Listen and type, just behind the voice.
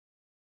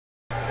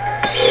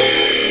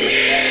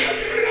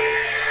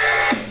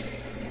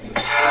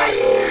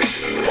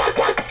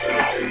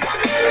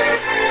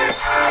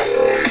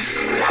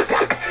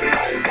What's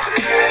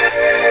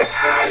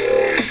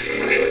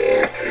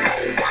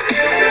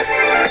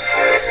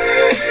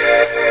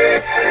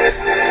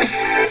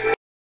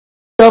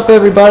up,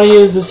 everybody?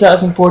 It is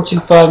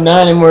Assassin4259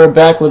 and we're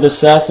back with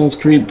Assassin's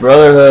Creed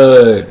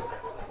Brotherhood.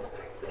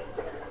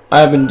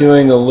 I've been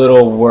doing a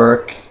little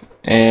work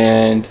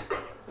and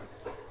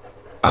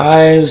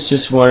I was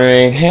just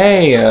wondering,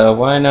 hey,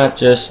 why not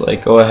just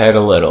go ahead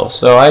a little?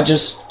 So all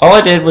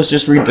I did was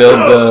just rebuild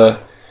the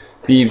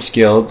Thieves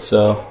Guild,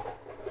 so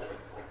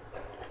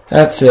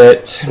that's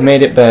it.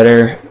 Made it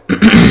better.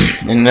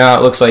 And now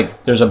it looks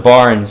like there's a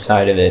bar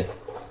inside of it.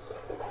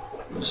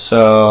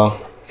 So,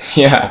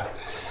 yeah.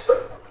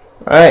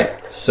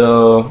 Alright,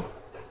 so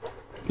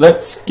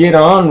let's get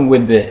on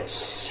with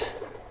this.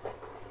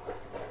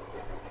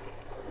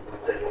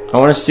 I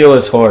want to steal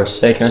his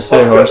horse. Hey, can I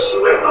steal your horse?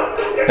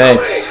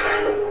 Thanks.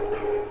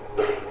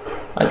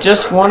 I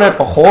just wanted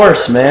a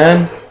horse,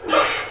 man.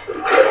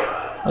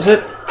 Was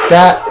it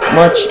that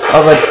much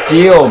of a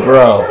deal,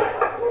 bro?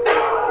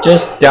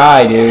 Just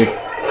die, dude.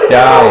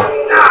 Die.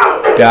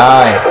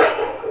 Die.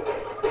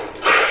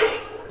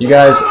 You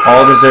guys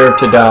all deserve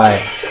to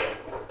die.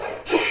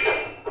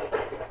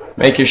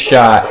 Make your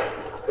shot.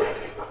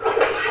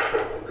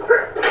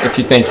 If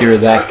you think you're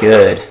that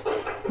good.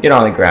 Get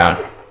on the ground.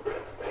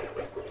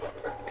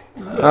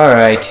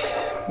 Alright.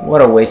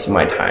 What a waste of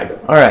my time.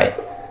 Alright.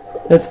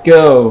 Let's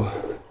go.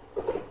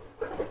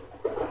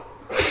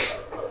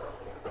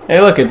 Hey,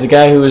 look, it's a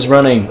guy who was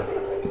running.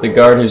 It's a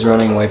guard who's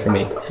running away from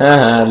me.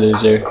 Haha,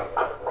 loser.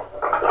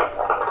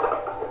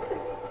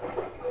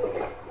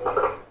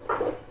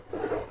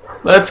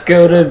 Let's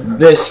go to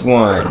this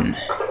one.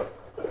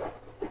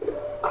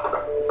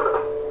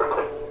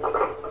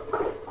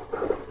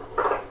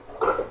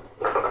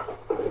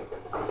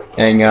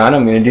 Hang on,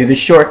 I'm gonna do the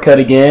shortcut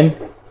again.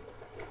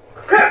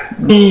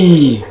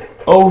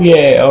 Oh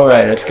yeah,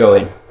 alright, let's go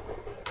in.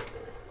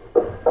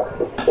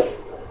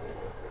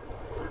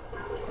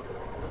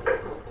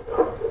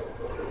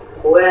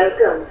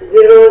 Welcome to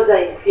the Rosa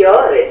in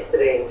Fiore,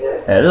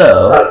 stranger.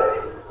 Hello.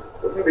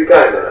 Would you be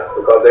kind enough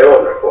to call the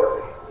owner for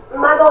me?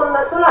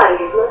 Madonna Solari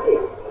is not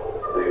in.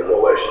 Do you know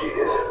where she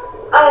is?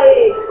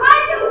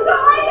 Aiuto!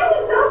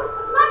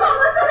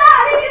 Madonna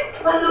Solari!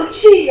 Ma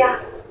Lucia,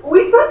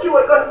 we thought you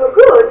were gone for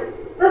good.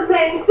 The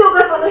men took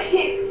us on a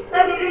ship,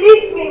 and they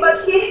released me,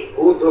 but she...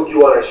 Who took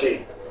you on a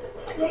ship?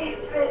 Slave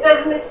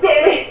traders,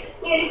 Messere,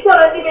 near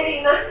Isola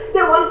Tiberina.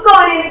 They want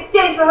coin in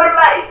exchange for her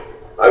life.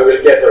 I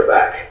will get her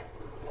back.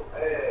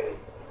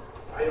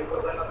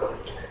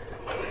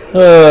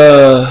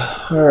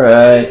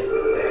 Alright.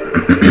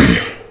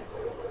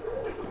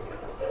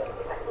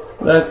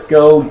 Let's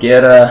go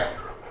get a...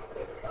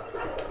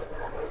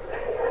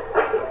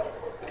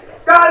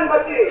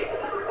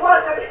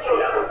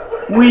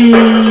 Whee!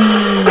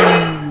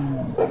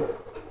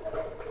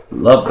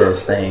 Love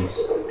those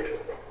things.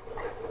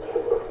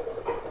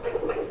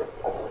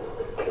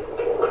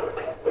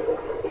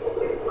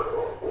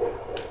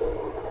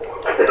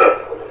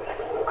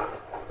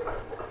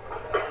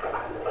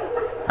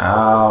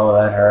 Ow,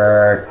 that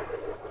hurt.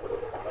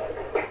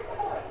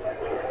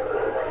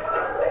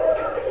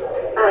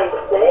 I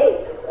say,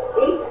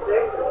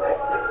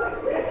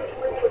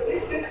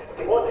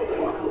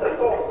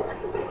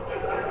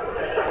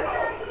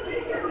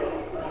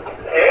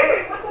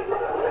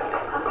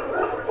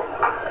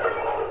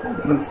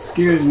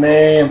 Excuse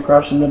me, I'm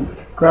crossing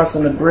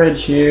the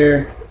bridge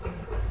here.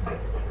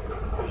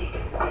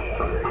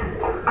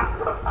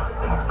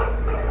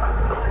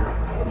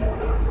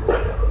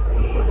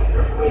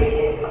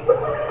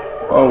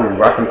 Oh,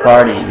 rockin'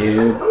 party,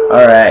 dude.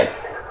 Alright.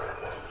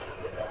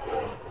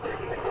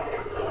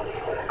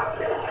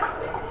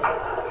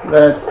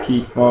 Let's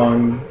keep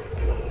on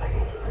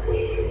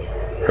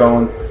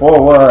going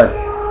forward.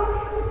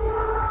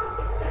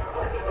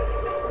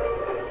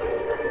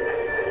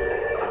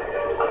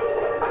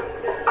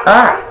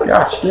 Ah,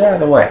 gosh, get out of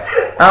the way.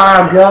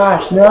 Ah,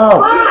 gosh,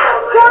 no.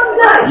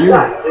 You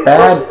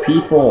bad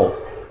people.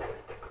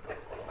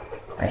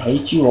 I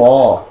hate you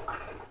all.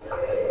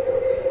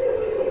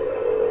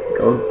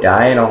 Go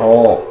die in a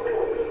hole.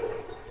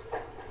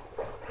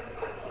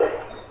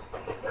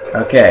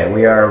 Okay,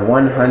 we are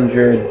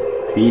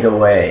 100 feet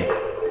away.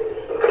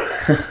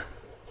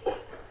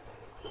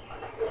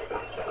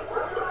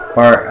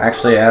 Or,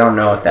 actually, I don't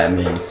know what that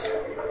means.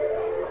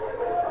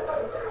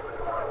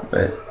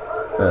 But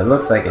it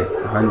looks like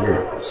it's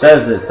 100. It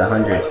says it's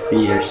 100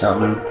 feet or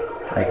something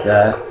like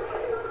that.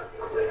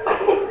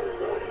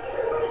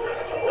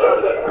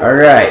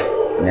 Alright,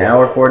 now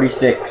we're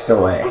 46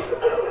 away.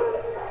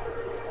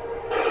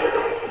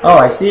 Oh,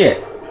 I see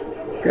it.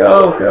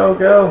 Go, go,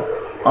 go.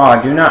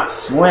 Oh, do not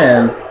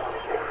swim.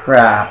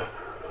 Crap.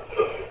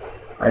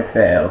 I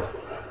failed.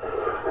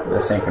 The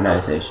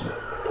synchronization.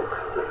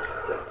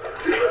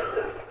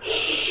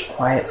 Shh,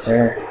 quiet,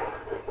 sir.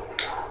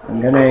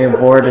 I'm gonna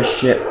board a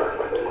ship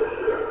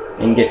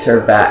and get her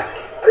back.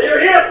 Are you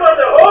here for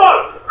the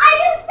horn? Are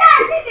you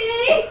starting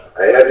me?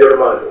 I have your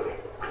money.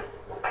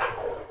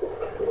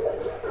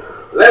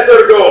 Let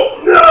her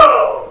go.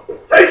 No!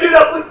 Take it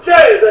up with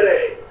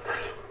Cesare!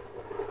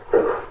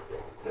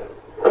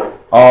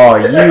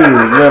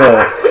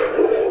 little...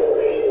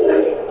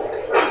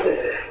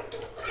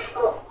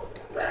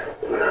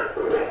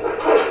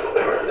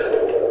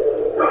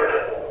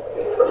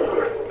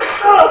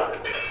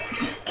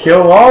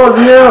 Kill all of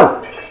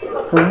you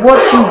for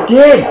what you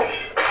did.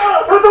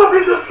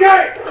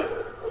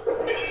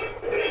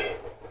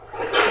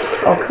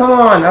 Oh, come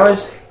on.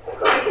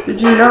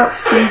 Did you not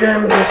see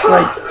them just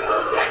like...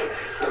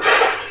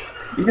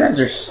 You guys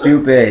are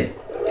stupid.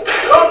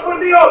 Open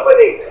the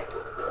opening!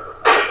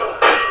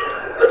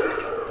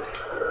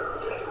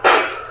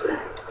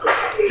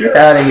 Get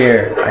out of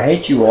here. I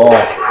hate you all.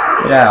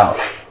 Get out.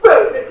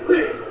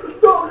 Please,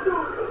 don't do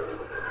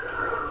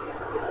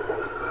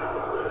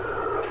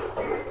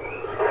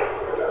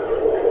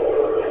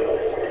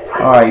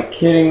Oh, are you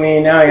kidding me?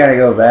 Now I gotta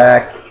go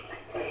back.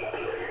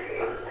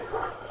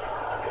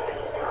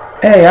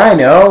 Hey, I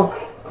know.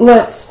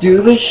 Let's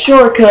do the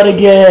shortcut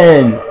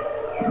again.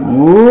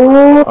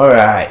 Woo!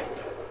 Alright.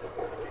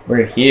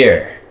 We're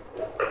here.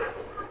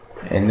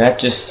 And that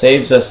just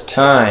saves us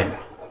time.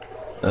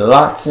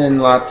 Lots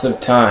and lots of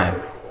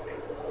time.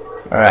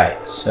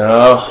 Alright,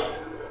 so...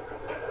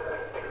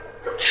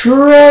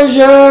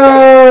 Treasure!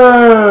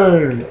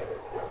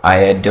 I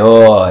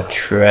adore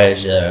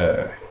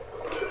treasure.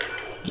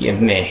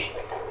 Give me.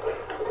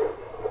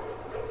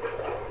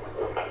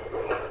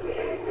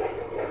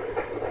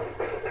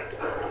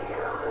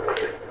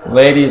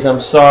 Ladies,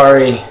 I'm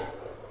sorry.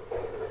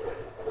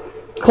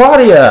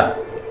 Claudia!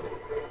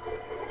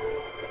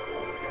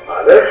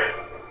 Mother?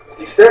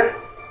 Sister?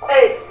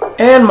 It's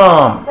And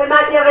Mom! Sir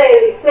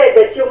Machiavelli said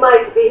that you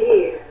might be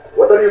here.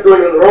 What are you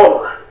doing in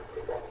Rome?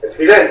 Has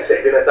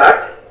Firenze been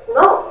attacked?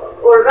 No,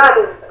 or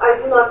rather, I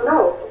do not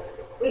know.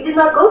 We did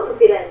not go to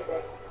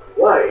Firenze.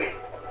 Why?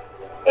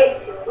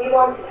 Ezio, we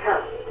want to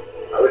help.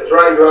 I was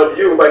trying to help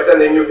you by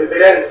sending you to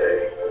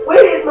Firenze.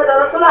 Where is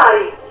Madonna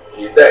Solari?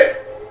 She's dead.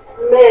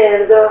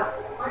 Merda.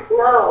 What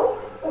now?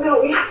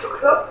 Will we have to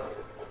close?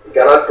 You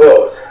cannot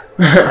close.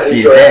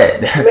 She's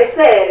dead.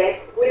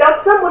 Messere, without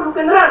someone who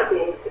can run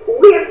things,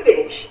 we're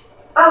finished.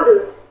 I'll do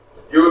it.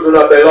 You do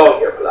not belong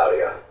here,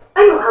 Claudia.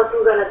 I know how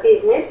to run a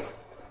business.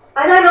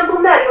 And I know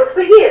Marios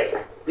for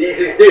years. This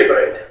is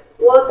different.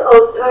 What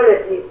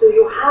alternative do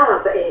you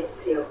have,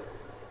 Ezio?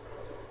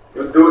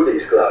 You do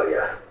this,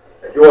 Claudia.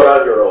 And you are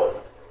on your own.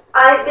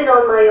 I've been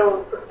on my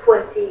own for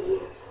 20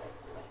 years.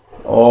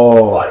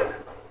 Oh. Fine.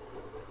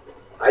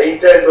 I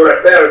intend to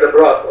repair the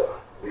brothel.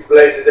 This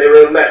place is a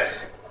real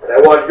mess. And I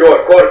want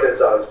your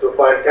courtesans to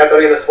find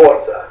Caterina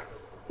Sforza.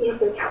 You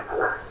can count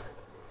on us.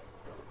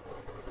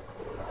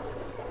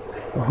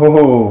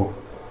 Oh.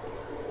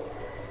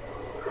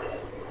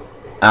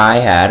 I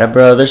had a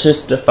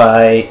brother-sister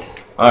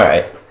fight.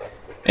 Alright.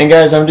 And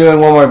guys, I'm doing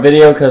one more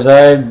video because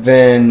I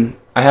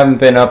haven't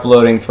been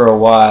uploading for a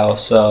while,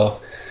 so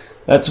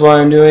that's why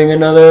I'm doing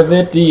another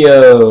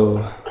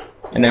video.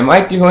 And I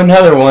might do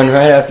another one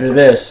right after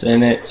this,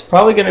 and it's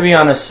probably going to be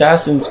on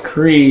Assassin's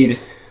Creed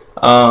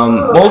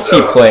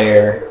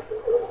multiplayer.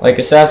 Like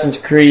Assassin's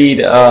Creed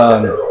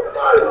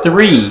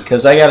 3,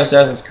 because I got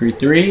Assassin's Creed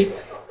 3,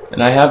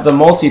 and I have the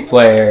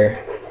multiplayer.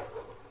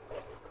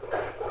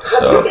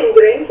 So,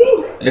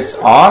 it's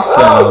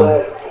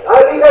awesome.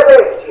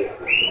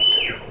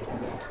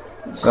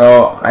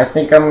 So, I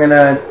think I'm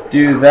gonna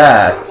do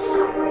that.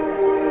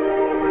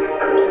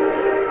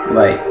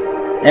 Like,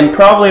 and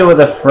probably with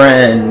a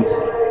friend.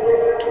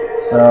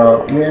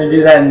 So, I'm gonna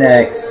do that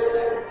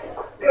next.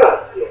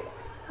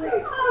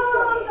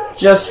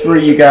 Just for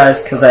you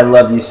guys, because I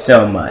love you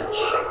so much.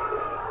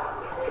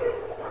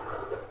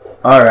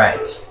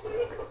 Alright.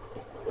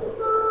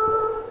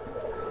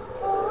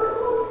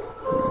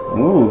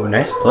 Ooh,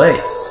 nice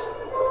place.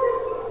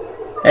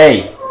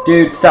 Hey,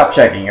 dude, stop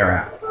checking her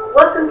out.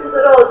 Welcome to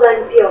the Rosa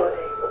and Fiore.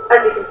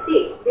 As you can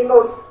see, the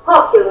most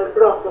popular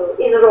brothel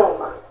in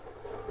Roma.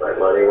 My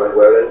money went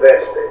well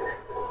invested.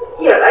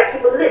 Here, I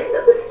keep a list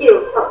of the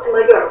skills taught to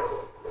my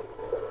girls.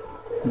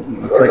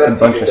 Looks like a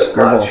bunch of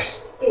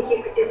scribbles. Think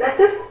you could do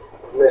better?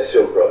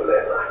 Nessun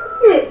problema.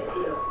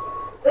 Ezio,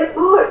 the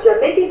Borgia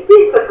make it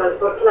difficult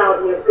for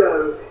Claudia's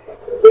girls.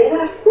 There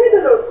are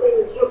several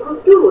things you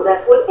could do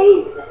that would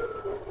aid them.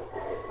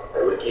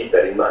 I will keep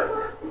that in mind.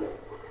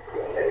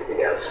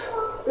 Anything else?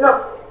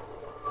 No.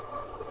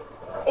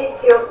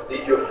 Ezio,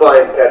 Did you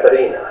find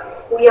Caterina?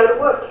 we are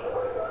working.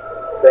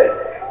 Bene.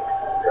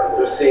 Come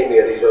to see me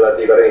at Isola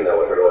Tiberina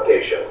with her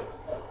location.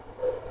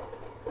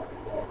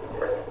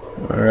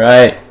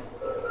 Alright.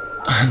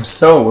 I'm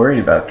so worried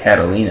about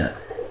Catalina.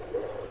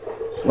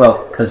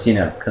 Well, because, you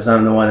know, because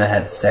I'm the one that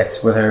had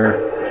sex with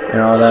her and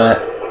all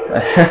that.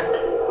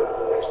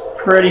 It's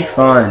pretty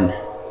fun.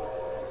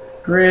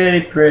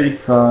 Pretty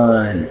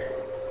fun.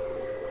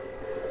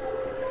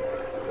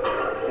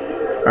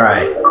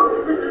 Alright.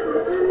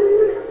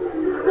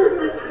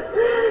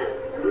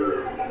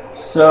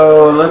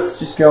 So, let's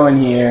just go in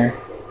here.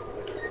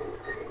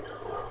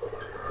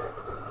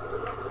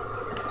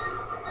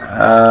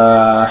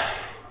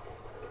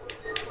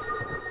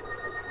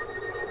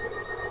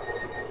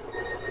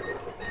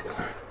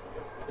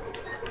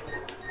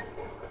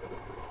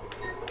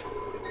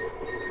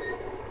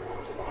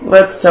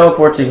 let's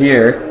teleport to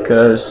here,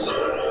 because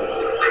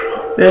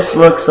this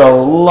looks a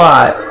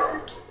lot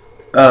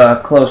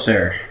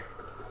closer.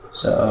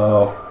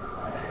 So,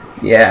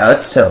 yeah,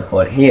 let's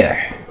teleport here.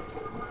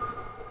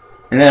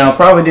 And then I'll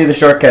probably do the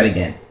shortcut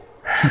again.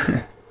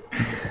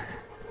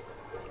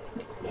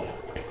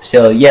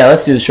 So, yeah,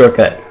 let's do the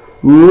shortcut.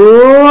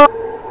 Whoa!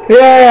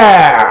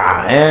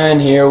 Yeah!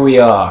 And here we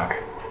are.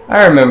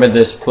 I remember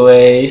this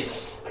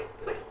place.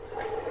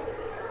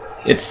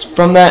 It's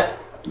from that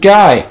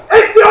guy.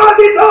 It's your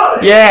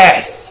auditor!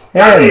 Yes!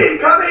 Come Him! in,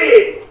 come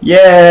in!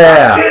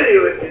 Yeah! I'll kill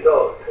you if you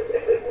don't.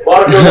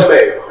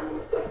 Bartolomeo.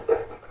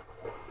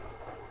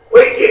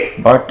 Wait here.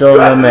 You have to meet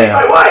Bartolomeo.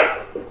 my wife.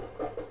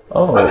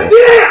 Oh,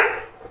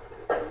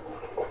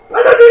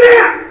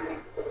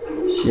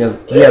 he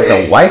has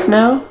a wife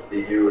now?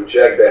 Did you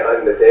check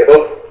behind the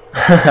table?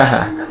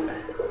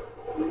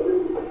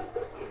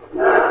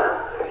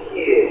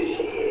 Here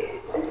she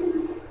is.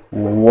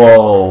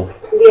 Whoa.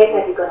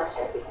 Lieta di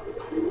conoscervi.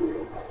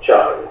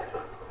 Charmed.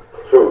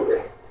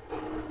 Truly.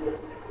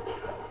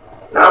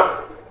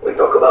 Now, we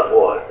talk about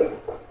war.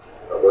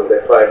 How was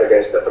the fight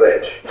against the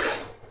French?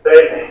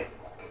 Bene.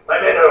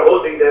 My men are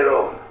holding their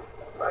own.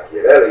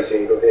 Machiavelli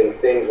seemed to think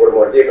things were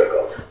more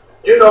difficult.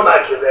 You know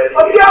Machiavelli.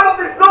 Abbiamo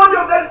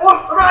bisogno del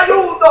vostro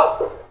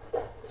aiuto!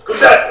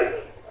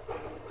 Scusatemi.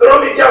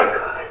 Trovi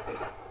bianca.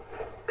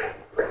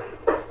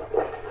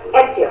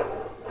 Ezio,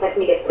 let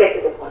me get straight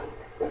to the point.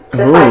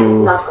 The fight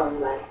is not going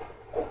well.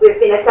 We've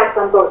been attacked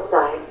on both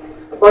sides.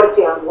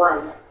 Borgia on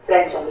one,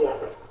 French on the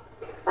other.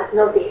 But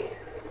know this,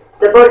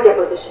 the Borgia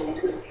position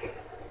is weak.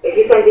 If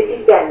you can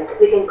defeat them,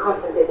 we can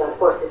concentrate our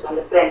forces on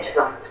the French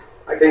front.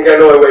 I think I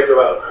know a way to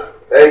help.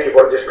 Thank you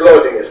for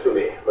disclosing this to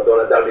me,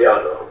 Madonna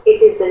Dalviano.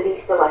 It is the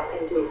least a wife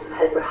can do to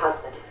help her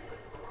husband.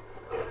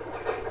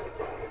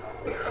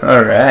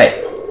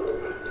 Alright.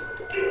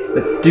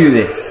 Let's do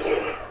this.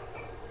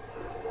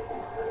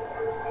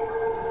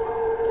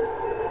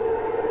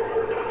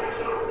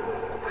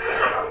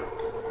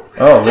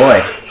 Oh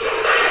boy.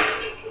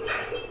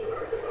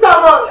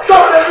 Someone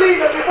stop the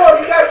leader before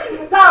he gets to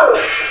the tower!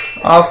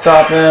 I'll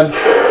stop him.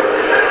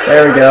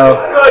 There we go.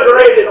 Good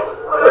riddance.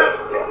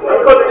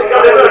 I'm going to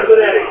become a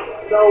mercenary.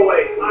 No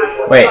way.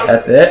 Wait,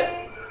 that's it?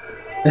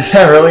 Is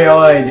that really all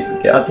I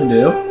got to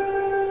do?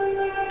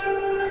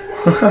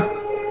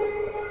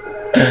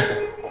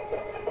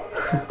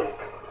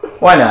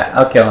 Why not?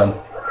 I'll kill him.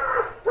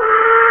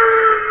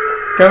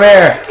 Come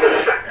here!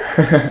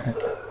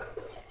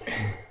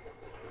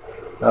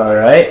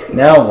 Alright,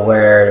 now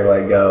where do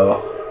I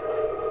go?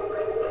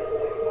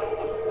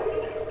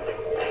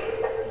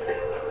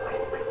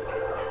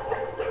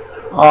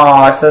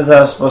 Oh, it says I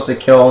was supposed to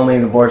kill only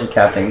the Borgia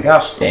captain.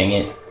 Gosh dang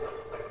it.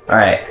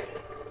 Alright.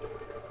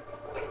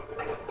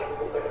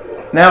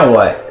 Now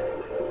what?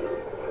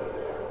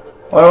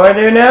 What do I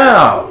do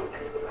now?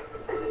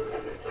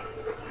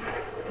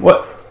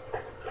 What?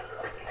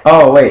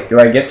 Oh, wait. Do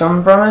I get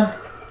something from it?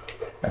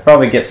 I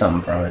probably get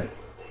something from it.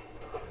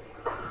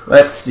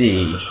 Let's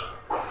see.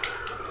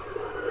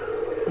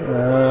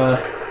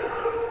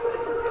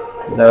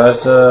 Is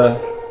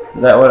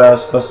that what I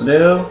was supposed to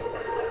do?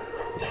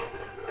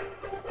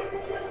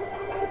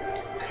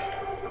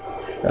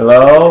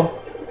 Hello?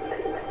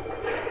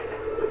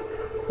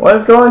 What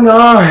is going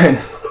on?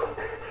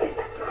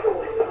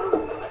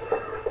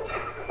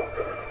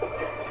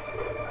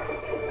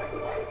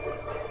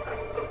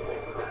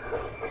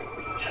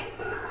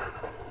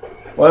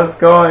 What's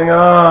going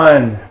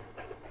on?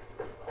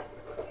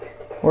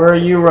 Where are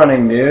you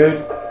running,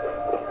 dude?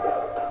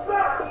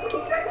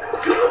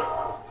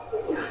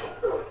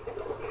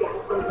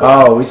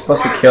 Oh, we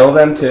supposed to kill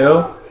them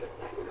too?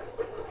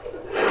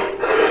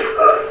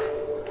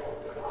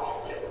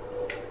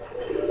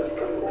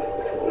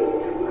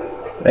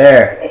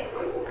 There.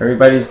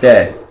 Everybody's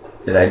dead.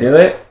 Did I do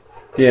it?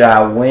 Did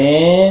I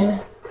win?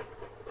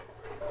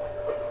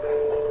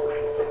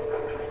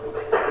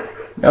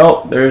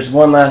 Nope, there's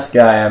one last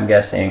guy, I'm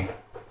guessing.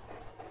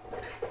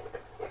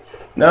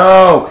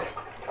 No!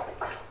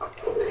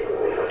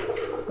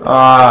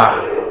 Ah.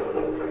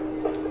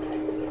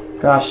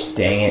 Gosh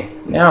dang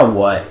it. Now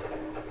what?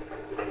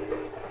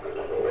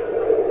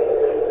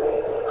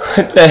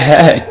 What the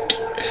heck?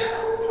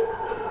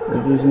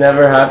 This has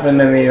never happened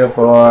to me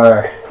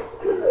before.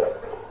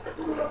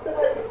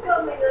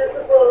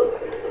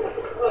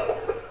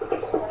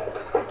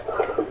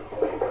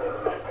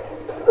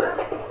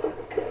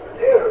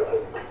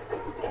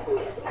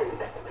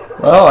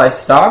 Well, I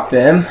stopped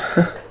him.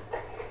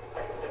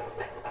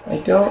 I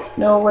don't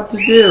know what to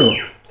do.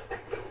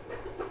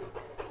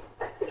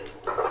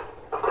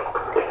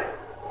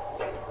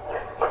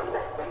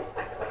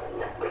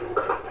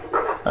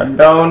 I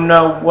don't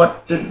know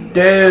what to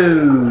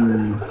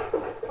do.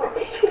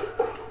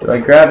 Do I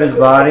grab his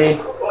body?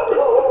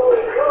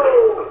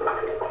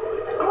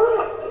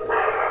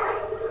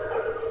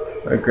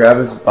 Do I grab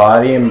his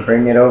body and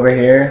bring it over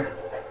here?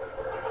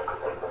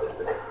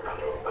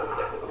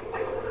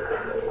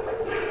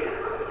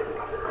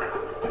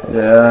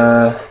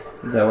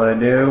 Is that what I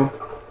do?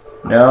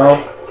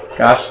 No?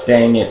 Gosh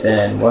dang it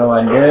then. What do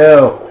I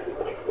do?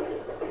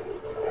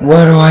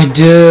 What do I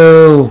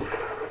do?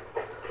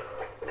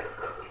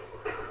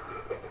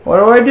 What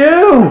do I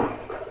do?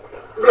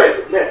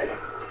 Blessed man.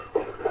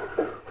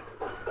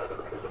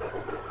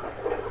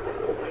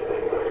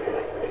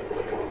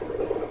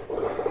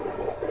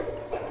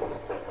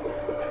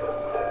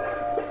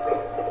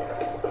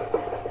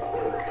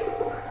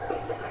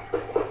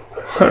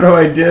 What do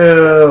I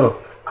do?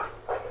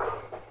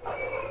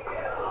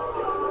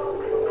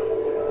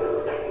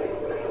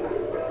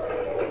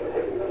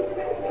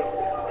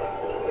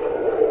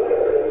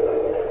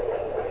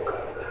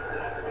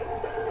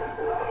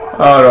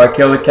 Oh, do I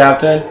kill the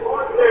captain?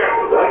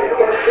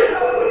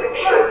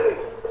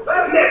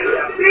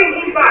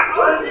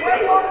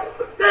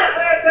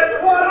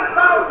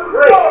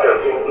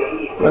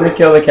 Let me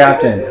kill the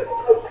captain.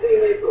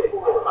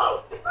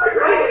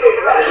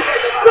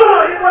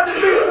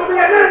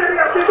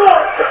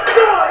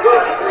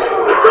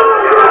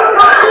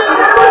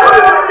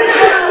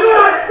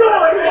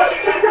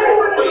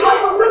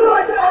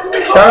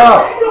 Shut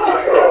up!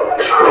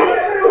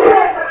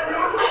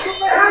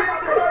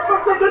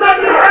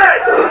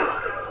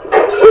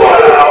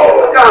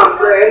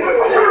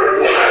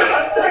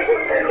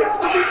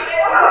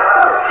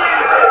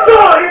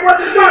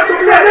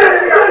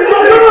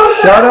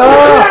 Shut up!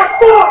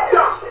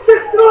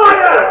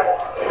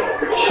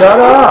 Shut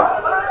up!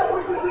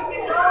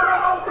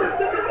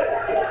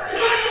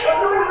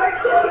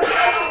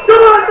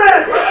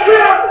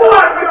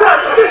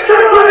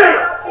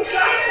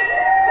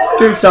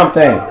 Do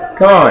something!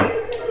 Come on!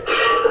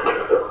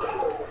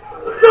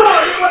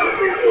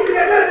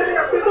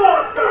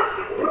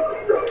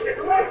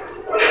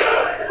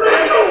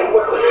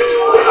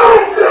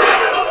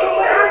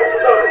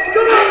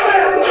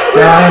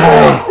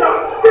 Die!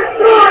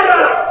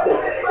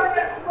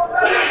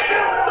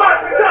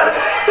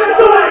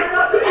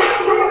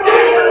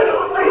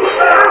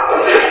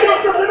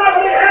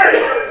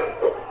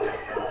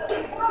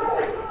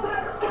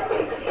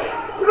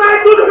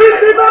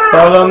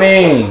 Follow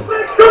me!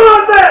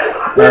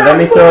 Now let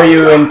me throw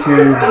you into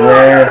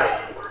there,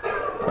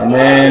 and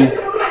then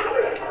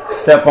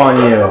step on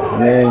you,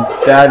 and then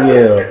stab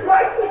you.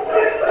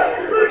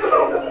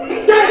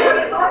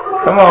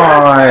 Come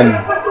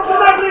on!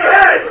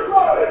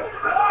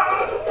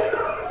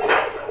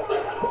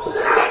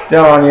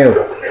 Still on you.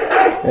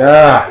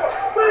 Yeah.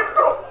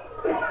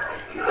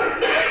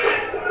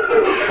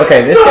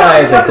 Okay, this guy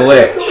is a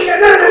glitch.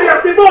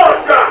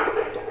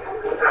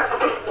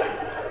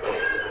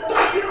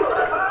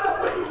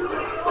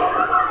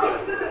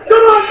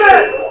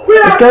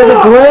 This guy's a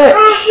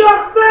glitch!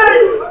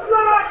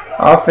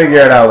 I'll figure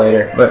it out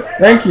later. But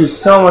thank you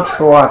so much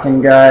for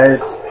watching,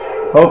 guys.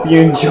 Hope you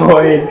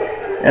enjoyed,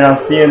 and I'll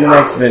see you in the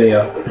next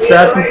video.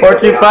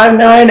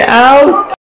 Assassin4259 out!